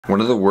One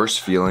of the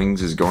worst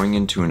feelings is going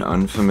into an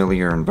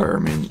unfamiliar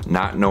environment,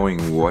 not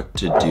knowing what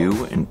to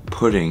do, and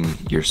putting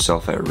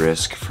yourself at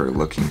risk for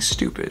looking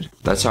stupid.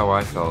 That's how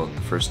I felt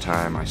the first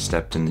time I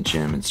stepped in the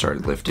gym and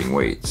started lifting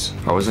weights.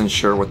 I wasn't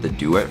sure what to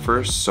do at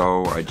first,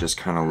 so I just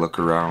kind of look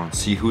around,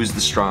 see who's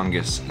the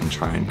strongest, and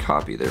try and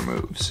copy their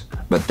moves.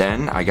 But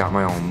then I got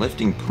my own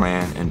lifting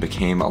plan and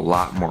became a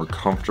lot more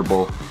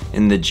comfortable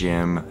in the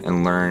gym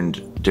and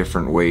learned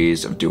different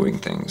ways of doing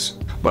things.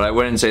 But I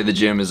wouldn't say the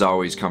gym is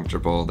always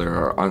comfortable.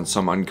 There are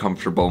some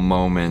uncomfortable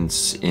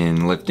moments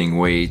in lifting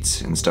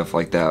weights and stuff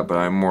like that, but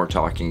I'm more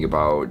talking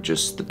about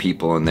just the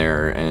people in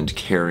there and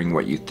caring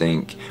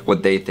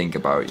what they think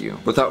about you.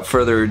 Without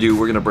further ado,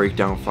 we're gonna break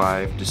down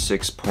 5 to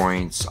 6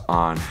 points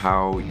on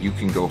how you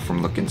can go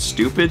from looking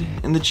stupid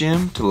in the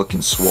gym to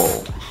looking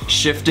swole.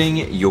 Shifting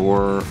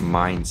your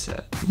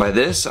mindset. By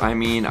this, I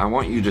mean I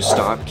want you to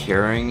stop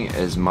caring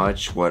as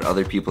much what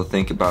other people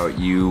think about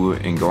you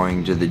and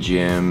going to the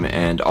gym,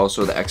 and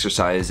also the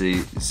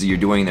exercises you're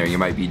doing there. You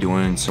might be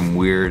doing some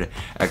weird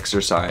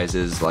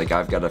exercises, like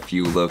I've got a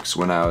few looks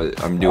when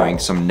I'm doing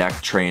some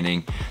neck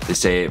training. They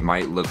say it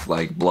might look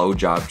like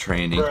blowjob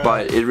training,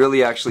 but it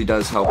really actually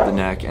does help the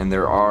neck, and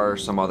there are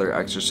some other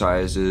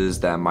exercises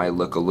that might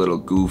look a little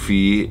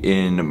goofy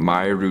in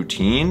my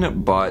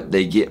routine, but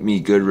they get me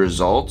good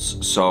results,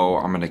 so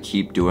I'm gonna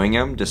keep doing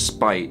them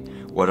despite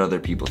what other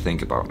people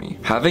think about me.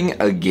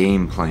 Having a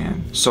game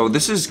plan. So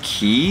this is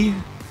key,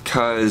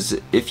 because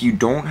if you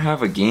don't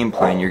have a game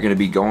plan, you're going to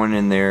be going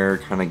in there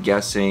kind of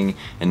guessing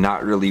and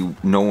not really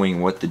knowing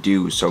what to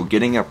do. So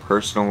getting a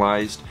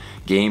personalized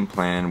game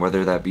plan,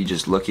 whether that be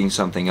just looking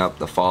something up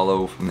to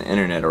follow from the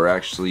internet, or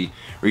actually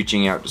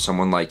reaching out to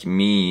someone like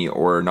me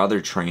or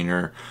another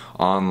trainer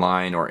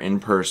online or in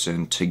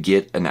person to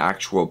get an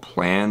actual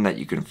plan that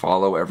you can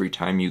follow every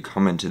time you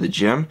come into the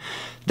gym,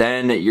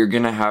 then you're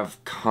gonna have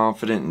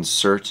confidence and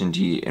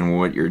certainty in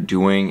what you're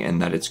doing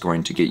and that it's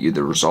going to get you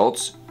the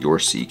results you're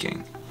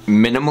seeking.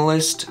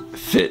 Minimalist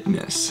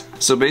fitness.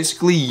 So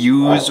basically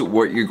use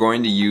what you're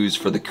going to use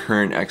for the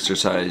current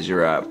exercise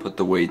you're at. Put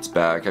the weights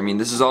back. I mean,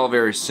 this is all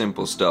very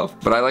simple stuff,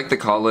 but I like to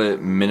call it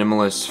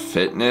minimalist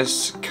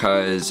fitness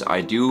because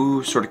I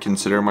do sort of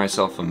consider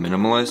myself a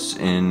minimalist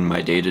in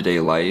my day-to-day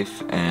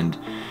life, and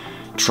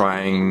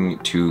trying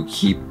to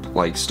keep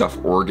like stuff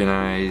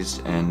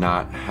organized and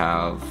not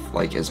have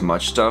like as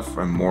much stuff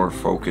and more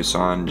focus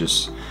on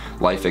just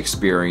life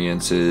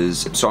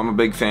experiences. So I'm a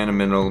big fan of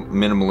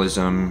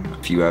minimalism.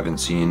 If you haven't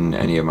seen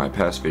any of my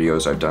past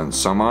videos, I've done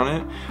some on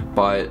it,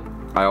 but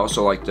I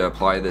also like to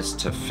apply this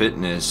to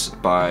fitness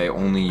by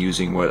only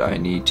using what I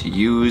need to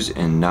use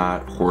and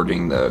not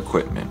hoarding the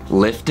equipment.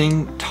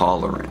 Lifting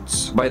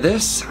tolerance. By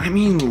this, I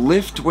mean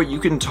lift what you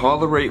can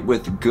tolerate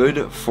with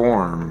good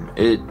form.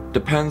 It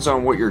depends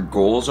on what your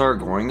goals are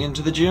going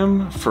into the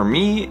gym. For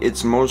me,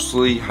 it's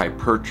mostly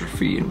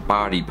hypertrophy and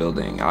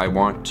bodybuilding. I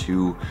want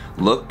to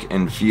look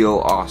and feel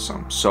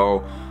awesome.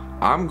 So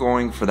I'm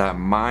going for that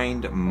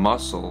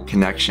mind-muscle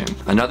connection.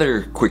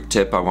 Another quick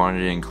tip I wanted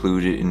to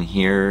include in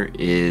here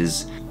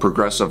is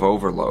progressive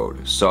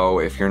overload. So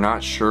if you're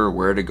not sure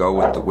where to go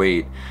with the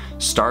weight,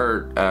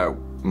 start at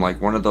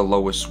like one of the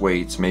lowest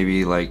weights,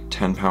 maybe like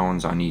 10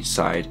 pounds on each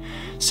side.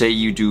 Say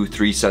you do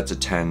 3 sets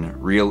of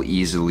 10 real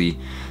easily.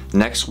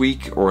 Next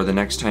week or the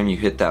next time you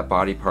hit that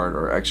body part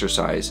or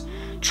exercise,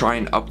 try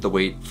and up the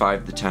weight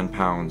 5 to 10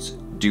 pounds.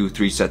 Do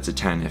 3 sets of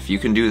 10. If you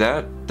can do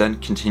that, then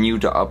continue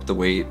to up the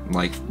weight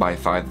like by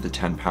 5 to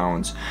 10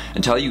 pounds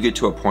until you get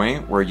to a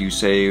point where you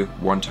say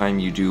one time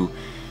you do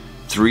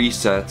 3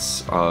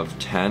 sets of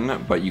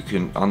 10, but you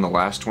can, on the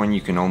last one,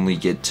 you can only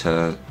get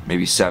to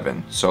maybe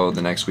 7. So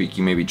the next week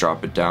you maybe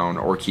drop it down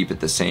or keep it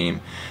the same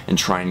and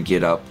try and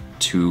get up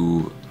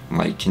to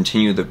like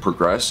continue the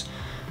progress.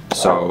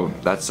 So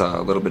that's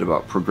a little bit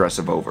about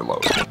progressive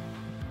overload.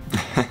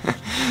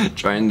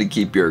 Trying to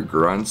keep your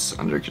grunts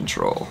under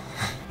control.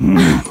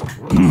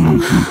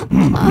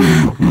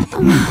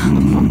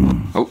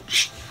 Oh,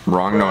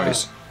 wrong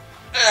noise.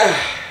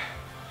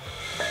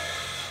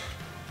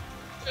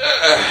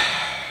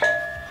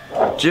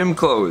 Gym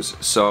clothes.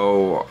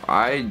 So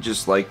I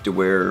just like to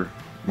wear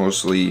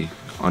mostly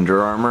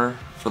Under Armour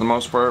for the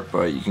most part,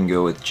 but you can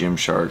go with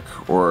Gymshark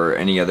or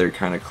any other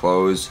kind of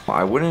clothes.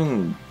 I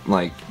wouldn't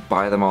like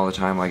buy them all the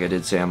time. Like I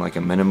did say, I'm like a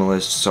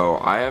minimalist, so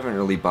I haven't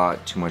really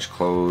bought too much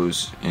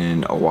clothes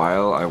in a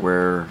while. I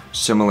wear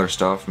similar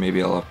stuff.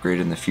 Maybe I'll upgrade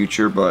in the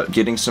future, but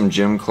getting some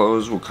gym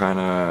clothes will kind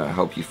of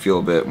help you feel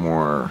a bit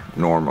more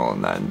normal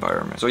in that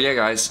environment. So yeah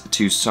guys,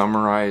 to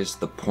summarize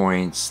the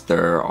points,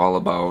 they're all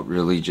about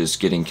really just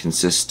getting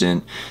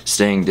consistent,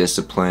 staying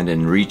disciplined,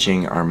 and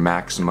reaching our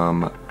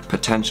maximum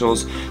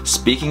potentials.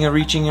 Speaking of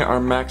reaching our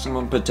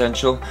maximum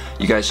potential,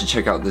 you guys should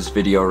check out this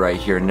video right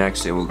here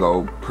next. It will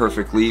go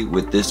perfectly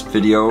with this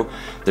video.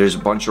 There's a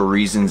bunch of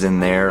reasons in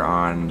there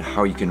on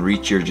how you can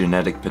reach your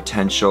genetic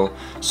potential.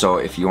 So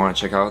if you want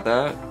to check out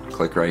that,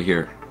 click right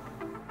here.